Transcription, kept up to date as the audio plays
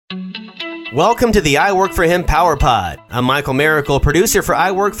Welcome to the I Work For Him Power Pod. I'm Michael Miracle, producer for I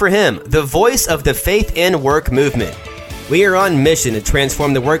Work For Him, the voice of the faith and work movement. We are on mission to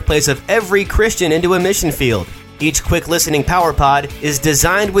transform the workplace of every Christian into a mission field. Each quick listening Power Pod is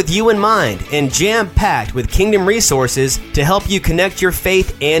designed with you in mind and jam-packed with kingdom resources to help you connect your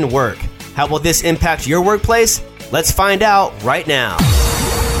faith and work. How will this impact your workplace? Let's find out right now.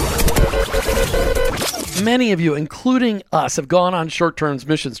 Many of you, including us, have gone on short-term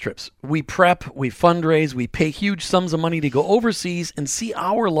missions trips. We prep, we fundraise, we pay huge sums of money to go overseas and see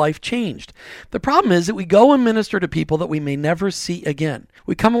our life changed. The problem is that we go and minister to people that we may never see again.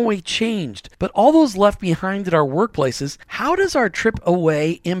 We come away changed, but all those left behind at our workplaces, how does our trip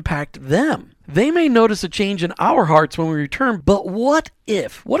away impact them? They may notice a change in our hearts when we return, but what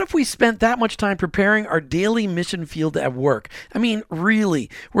if? What if we spent that much time preparing our daily mission field at work? I mean, really,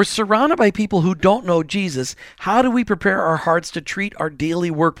 we're surrounded by people who don't know Jesus. How do we prepare our hearts to treat our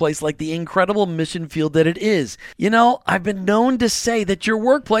daily workplace like the incredible mission field that it is? You know, I've been known to say that your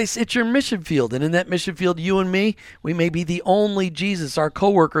workplace, it's your mission field. And in that mission field, you and me, we may be the only Jesus our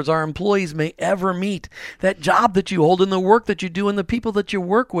coworkers, our employees may ever meet. That job that you hold and the work that you do and the people that you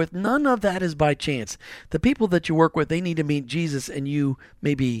work with, none of that is by chance. The people that you work with, they need to meet Jesus, and you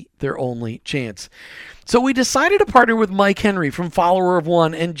may be their only chance. So we decided to partner with Mike Henry from Follower of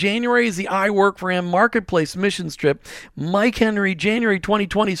One, and January is the I Work For Him Marketplace Missions Trip. Mike Henry, January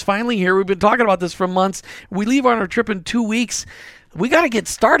 2020 is finally here. We've been talking about this for months. We leave on our trip in 2 weeks. We got to get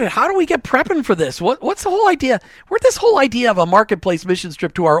started. How do we get prepping for this? What's the whole idea? Where'd this whole idea of a marketplace missions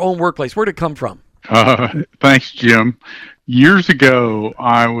trip to our own workplace, where'd it come from? Thanks, Jim. Years ago,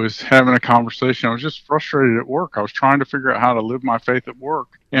 I was having a conversation. I was just frustrated at work. I was trying to figure out how to live my faith at work,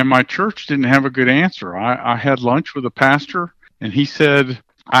 and my church didn't have a good answer. I had lunch with a pastor, and he said,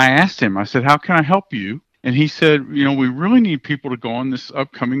 I asked him, I said, how can I help you? And he said, you know, we really need people to go on this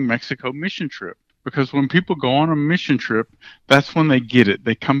upcoming Mexico mission trip, because when people go on a mission trip, that's when they get it.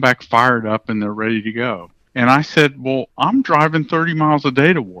 They come back fired up and they're ready to go. And I said, well, I'm driving 30 miles a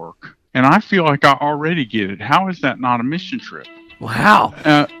day to work, and I feel like I already get it. How is that not a mission trip? Wow.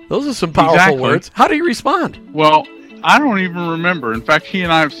 Those are some powerful words. How do you respond? Well, I don't even remember. In fact, he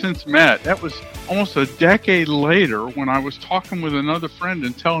and I have since met. That was almost a decade later when I was talking with another friend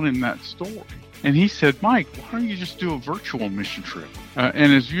and telling him that story. And he said, Mike, why don't you just do a virtual mission trip?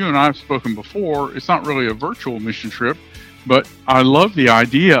 And as you and I have spoken before, it's not really a virtual mission trip, but I love the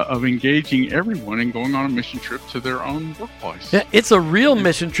idea of engaging everyone and going on a mission trip to their own workplace. Yeah, it's a real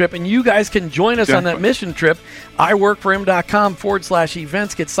mission trip, and you guys can join us on that mission trip.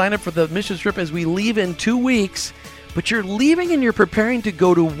 iworkforhim.com/events. Get signed up for the mission trip as we leave in 2 weeks. But you're leaving and you're preparing to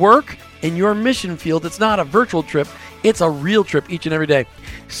go to work in your mission field. It's not a virtual trip. It's a real trip each and every day.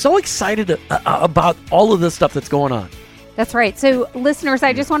 So excited about all of this stuff that's going on. That's right. So listeners,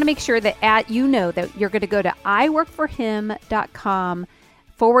 I just want to make sure that that you're going to go to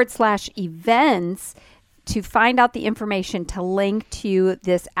iworkforhim.com/events to find out the information to link to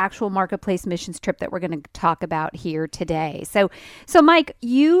this actual marketplace missions trip that we're going to talk about here today. So Mike,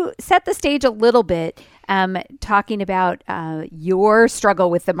 you set the stage a little bit, talking about your struggle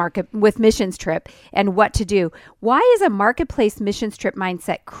with with missions trip and what to do. Why is a marketplace missions trip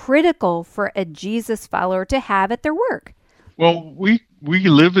mindset critical for a Jesus follower to have at their work? Well, we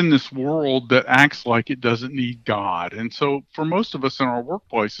live in this world that acts like it doesn't need God. And so for most of us in our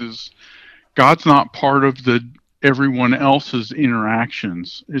workplaces, God's not part of everyone else's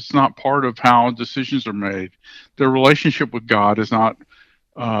interactions. It's not part of how decisions are made. Their relationship with God is not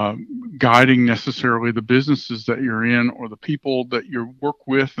guiding necessarily the businesses that you're in or the people that you work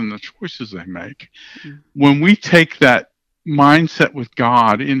with and the choices they make. Mm-hmm. When we take that mindset with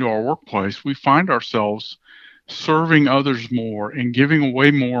God into our workplace, we find ourselves serving others more and giving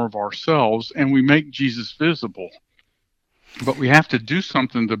away more of ourselves, and we make Jesus visible. But we have to do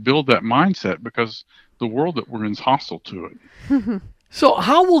something to build that mindset because the world that we're in is hostile to it. So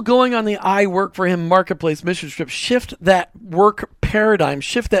how will going on the I Work For Him Marketplace mission trip shift that work paradigm,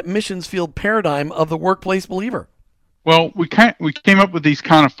 shift that missions field paradigm of the workplace believer? Well, we came up with these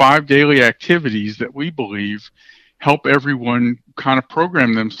kind of 5 daily activities that we believe help everyone kind of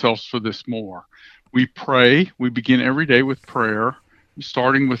program themselves for this more. We pray. We begin every day with prayer,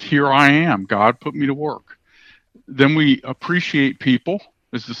 starting with, here I am, God put me to work. Then we appreciate people.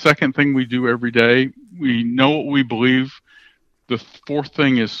 It's the second thing we do every day. We know what we believe. The fourth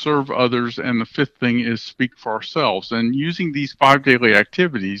thing is serve others. And the fifth thing is speak for ourselves. And using these 5 daily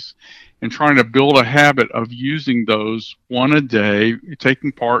activities and trying to build a habit of using those one a day,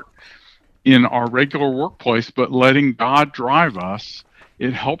 taking part in our regular workplace, but letting God drive us,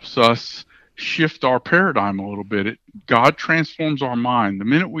 it helps us shift our paradigm a little bit. God transforms our mind. The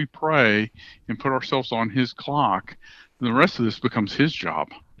minute we pray and put ourselves on His clock, the rest of this becomes His job.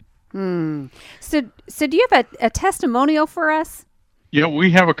 So do you have a testimonial for us? Yeah,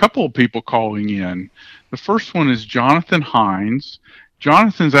 we have a couple of people calling in. The first one is Jonathan Hines.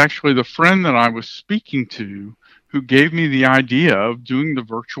 Jonathan's actually the friend that I was speaking to who gave me the idea of doing the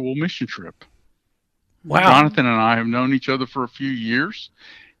virtual mission trip. Wow. Jonathan and I have known each other for a few years,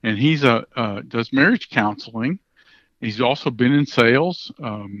 and he's does marriage counseling. He's also been in sales,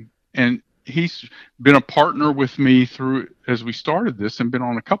 and he's been a partner with me through as we started this and been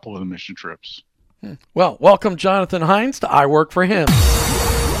on a couple of the mission trips. Well, welcome Jonathan Hines to I Work for Him.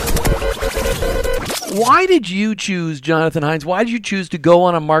 Why did you choose, Jonathan Hines, why did you choose to go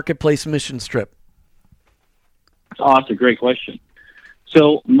on a marketplace missions trip? Oh, that's a great question.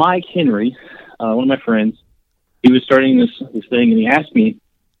 So Mike Henry, one of my friends, he was starting this thing, and he asked me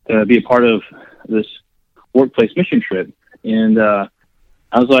to be a part of this workplace mission trip. And I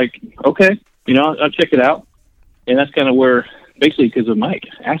was like, okay, I'll check it out. And that's kind of where, basically because of Mike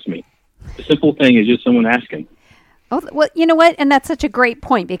asked me. The simple thing is just someone asking. Oh, well, you know what? And that's such a great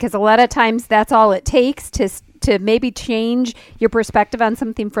point, because a lot of times that's all it takes to maybe change your perspective on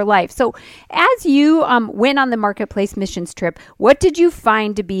something for life. So as you went on the marketplace missions trip, what did you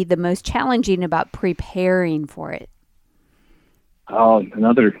find to be the most challenging about preparing for it? Oh,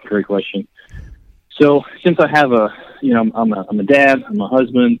 another great question. So since I have I'm a dad, I'm a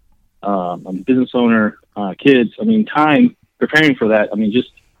husband, I'm a business owner, kids, time preparing for that,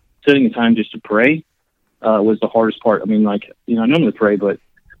 just setting the time just to pray was the hardest part. I normally pray, but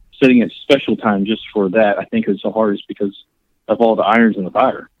setting a special time just for that, I think, is the hardest because of all the irons in the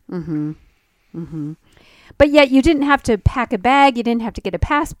fire. Mm-hmm. Mm-hmm. But yet you didn't have to pack a bag. You didn't have to get a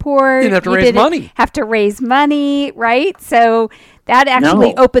passport. You didn't have to raise money. Have to raise money, right? So that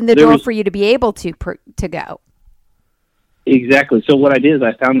actually opened the door for you to be able to go. Exactly. So what I did is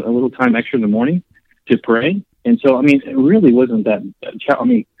I found a little time extra in the morning to pray. And so, it really wasn't that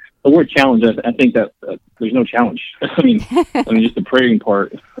the word challenge, I think that there's no challenge. Just the praying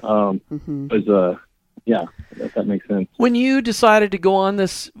part was, if that makes sense. When you decided to go on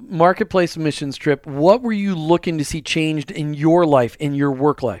this marketplace missions trip, what were you looking to see changed in your life, in your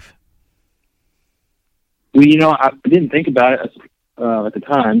work life? Well, I didn't think about it at the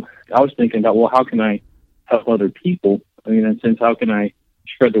time. I was thinking about, well, how can I help other people? In a sense, how can I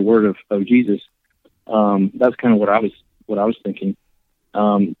spread the word of Jesus? That's kind of what I was thinking.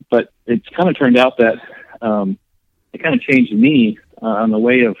 But it's kind of turned out that it kind of changed me on the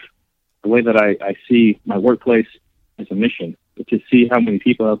way that I see my workplace as a mission. To see how many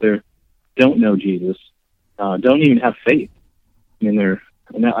people out there don't know Jesus, don't even have faith.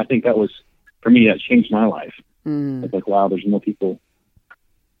 I think that was, for me, that changed my life. It's like, wow, there's more people.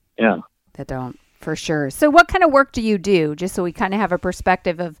 Yeah. That don't, for sure. So what kind of work do you do, just so we kind of have a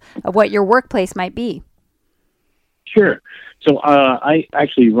perspective of what your workplace might be? Sure. So I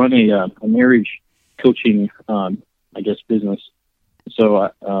actually run a marriage coaching, business.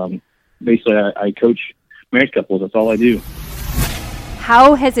 So basically, I coach married couples. That's all I do.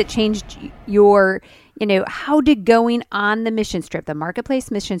 How has it changed how did going on the mission trip, the marketplace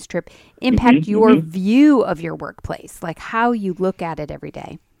mission trip, impact your view of your workplace, like how you look at it every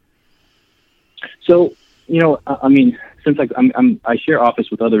day? So, since I share office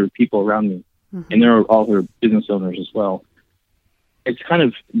with other people around me, and they're all their business owners as well, it's kind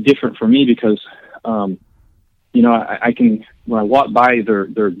of different for me because, I can, when I walk by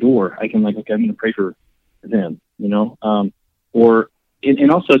their door, I can I'm going to pray for them, and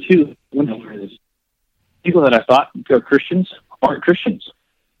also too, people that I thought are Christians aren't Christians.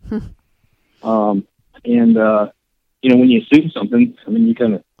 When you assume something, you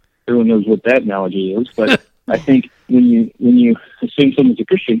kind of, everyone knows what that analogy is, but I think when you assume someone's a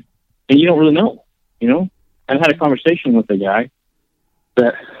Christian, and you don't really know, I had a conversation with a guy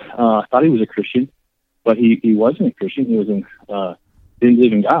that thought he was a Christian, but he wasn't a Christian. He didn't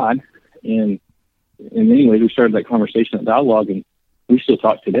believe in God. And anyway, we started that conversation, that dialogue, and we still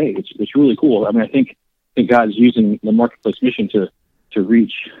talk today. It's really cool. I think God's using the marketplace mission to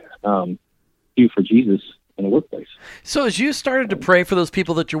reach you for Jesus in the workplace. So as you started to pray for those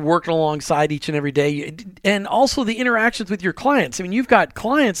people that you're working alongside each and every day, and also the interactions with your clients, you've got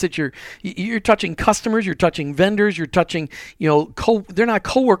clients that you're touching customers, you're touching vendors, you're touching, they're not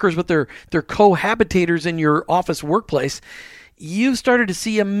coworkers, but they're cohabitators in your office workplace. You've started to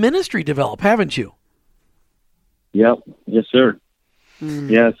see a ministry develop, haven't you? Yep. Yes, sir.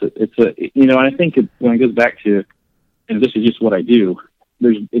 Yeah, and I think when it goes back to, and this is just what I do,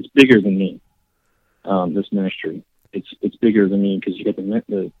 it's bigger than me. This ministry, it's bigger than me because you get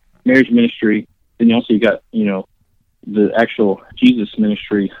the marriage ministry. Then you got, the actual Jesus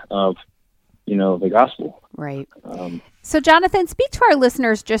ministry of, the gospel. Right. So, Jonathan, speak to our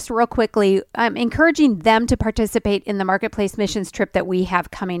listeners just real quickly, encouraging them to participate in the Marketplace Missions trip that we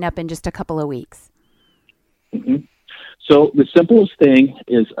have coming up in just a couple of weeks. Mm-hmm. So the simplest thing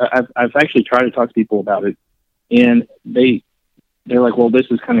is I've actually tried to talk to people about it, and they're like, well, this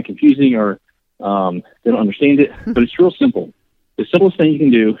is kind of confusing, or they don't understand it, but it's real simple. The simplest thing you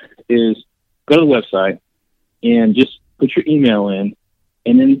can do is go to the website and just put your email in,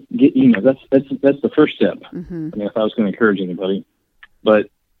 and then get email. That's the first step. Mm-hmm. I mean, if I was going to encourage anybody, but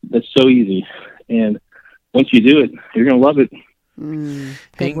that's so easy. And once you do it, you're going to love it. You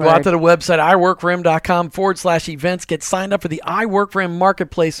can go out to the website, iworkforhim.com/events. Get signed up for the I Work for Him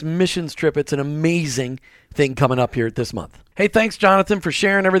Marketplace Missions Trip. It's an amazing thing coming up here this month. Hey, thanks, Jonathan, for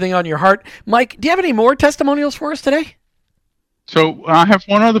sharing everything on your heart. Mike, do you have any more testimonials for us today? So I have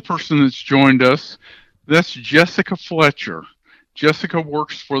one other person that's joined us. That's Jessica Fletcher. Jessica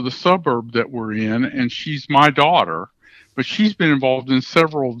works for the suburb that we're in, and she's my daughter, but she's been involved in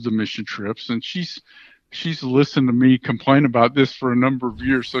several of the mission trips, and she's listened to me complain about this for a number of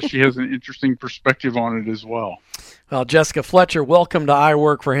years, so she has an interesting perspective on it as well. Well, Jessica Fletcher, welcome to I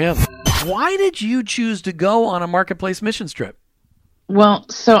Work for Him. Why did you choose to go on a Marketplace Missions trip? Well,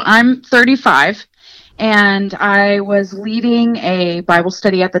 so I'm 35, and I was leading a Bible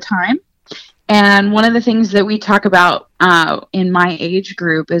study at the time. And one of the things that we talk about in my age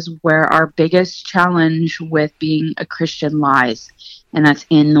group is where our biggest challenge with being a Christian lies, and that's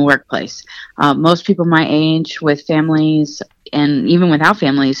in the workplace. Most people my age with families, and even without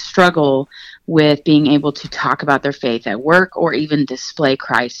families, struggle with being able to talk about their faith at work or even display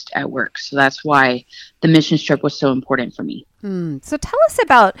Christ at work. So that's why the mission trip was so important for me. So tell us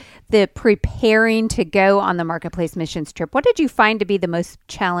about the preparing to go on the Marketplace Missions trip. What did you find to be the most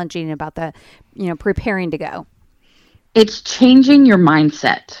challenging about the, preparing to go? It's changing your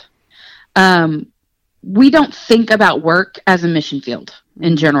mindset. We don't think about work as a mission field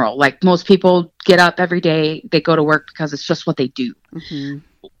in general. Like most people get up every day, they go to work because it's just what they do. Mm-hmm.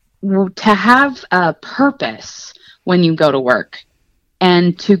 To have a purpose when you go to work,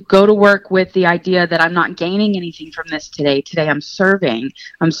 and to go to work with the idea that I'm not gaining anything from this today. Today I'm serving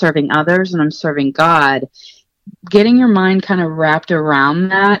others, and I'm serving God. Getting your mind kind of wrapped around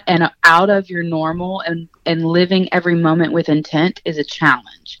that and out of your normal and living every moment with intent is a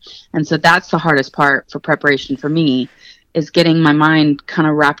challenge. And so that's the hardest part for preparation for me, is getting my mind kind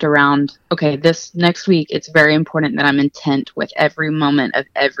of wrapped around, okay, this next week, it's very important that I'm intent with every moment of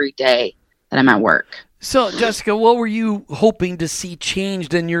every day that I'm at work. So, Jessica, what were you hoping to see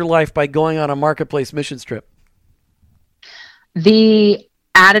changed in your life by going on a Marketplace Missions trip? The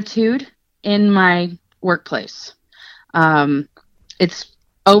attitude in my workplace. It's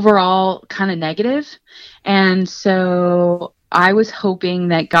overall kind of negative. And so I was hoping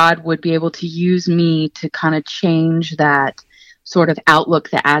that God would be able to use me to kind of change that sort of outlook,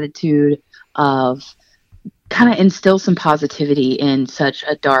 the attitude of kind of instill some positivity in such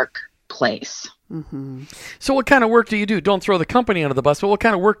a dark place. Mm-hmm. So what kind of work do you do? Don't throw the company under the bus, but what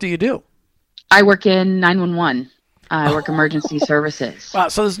kind of work do you do? I work in 911. I work emergency services. Wow,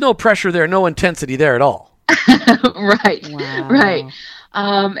 so there's no pressure there, no intensity there at all. Right. Wow. Right.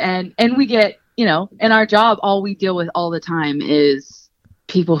 And we get, in our job, all we deal with all the time is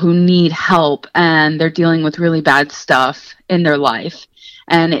people who need help, and they're dealing with really bad stuff in their life.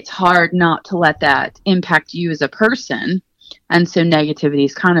 And it's hard not to let that impact you as a person. And so negativity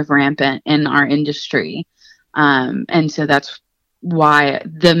is kind of rampant in our industry. And so that's why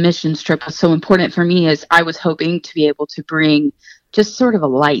the missions trip was so important for me, is I was hoping to be able to bring just sort of a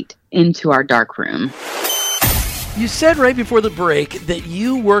light into our dark room. You said right before the break that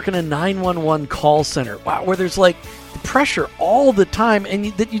you work in a 911 call center. Wow, where there's like pressure all the time, and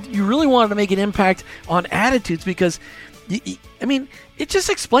that you really wanted to make an impact on attitudes, because it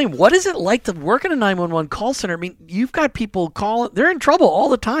just explain, what is it like to work in a 911 call center? I mean, you've got people calling, they're in trouble all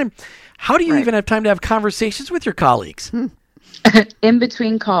the time. How do you even have time to have conversations with your colleagues? In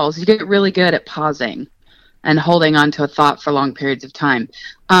between calls, you get really good at pausing and holding on to a thought for long periods of time.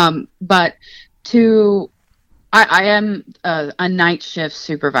 I am a night shift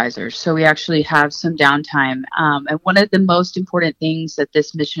supervisor, so we actually have some downtime. And one of the most important things that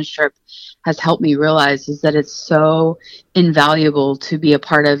this mission trip has helped me realize is that it's so invaluable to be a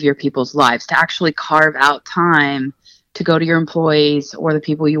part of your people's lives, to actually carve out time to go to your employees or the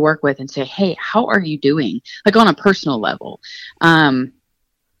people you work with and say, hey, how are you doing? Like on a personal level.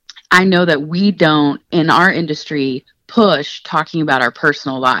 I know that we don't, in our industry, push talking about our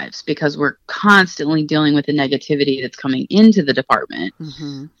personal lives because we're constantly dealing with the negativity that's coming into the department.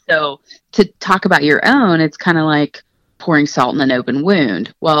 Mm-hmm. So to talk about your own, it's kind of like pouring salt in an open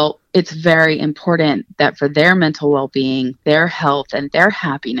wound. Well, it's very important that for their mental well-being, their health, and their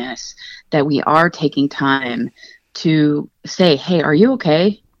happiness, that we are taking time to say, hey, are you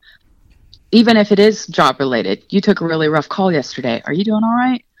okay? Even if it is job related, you took a really rough call yesterday. Are you doing all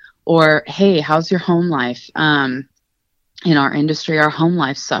right? Or, hey, how's your home life? In our industry, our home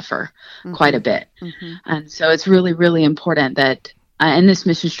lives suffer quite a bit. Mm-hmm. And so it's really, really important that, and this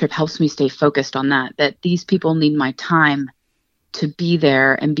missions trip helps me stay focused on that these people need my time to be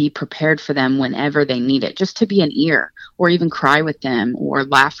there and be prepared for them whenever they need it, just to be an ear, or even cry with them, or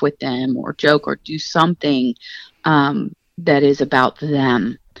laugh with them, or joke, or do something that is about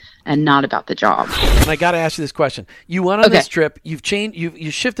them and not about the job. And I got to ask you this question. You went on this trip, you've changed,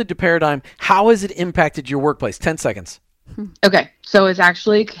 you shifted to Paradigm. How has it impacted your workplace? 10 seconds. Okay. So it's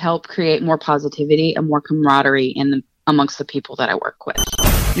actually helped create more positivity and more camaraderie amongst the people that I work with.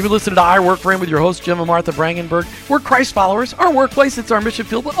 You've been listening to I Work for Him with your hosts, Jim and Martha Brangenberg. We're Christ followers. Our workplace, it's our mission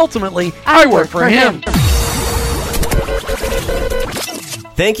field, but ultimately, I work for Him.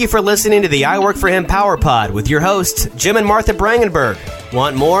 Thank you for listening to the I Work for Him Power Pod with your hosts, Jim and Martha Brangenberg.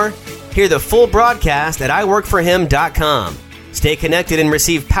 Want more? Hear the full broadcast at iworkforhim.com. Stay connected and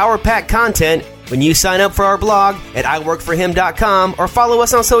receive Power Pack content when you sign up for our blog at iworkforhim.com or follow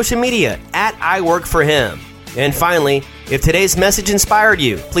us on social media at iworkforhim. And finally, if today's message inspired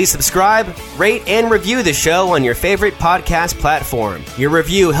you, please subscribe, rate, and review the show on your favorite podcast platform. Your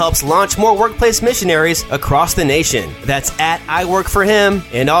review helps launch more workplace missionaries across the nation. That's at iworkforhim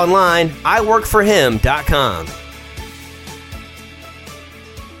and online, iworkforhim.com.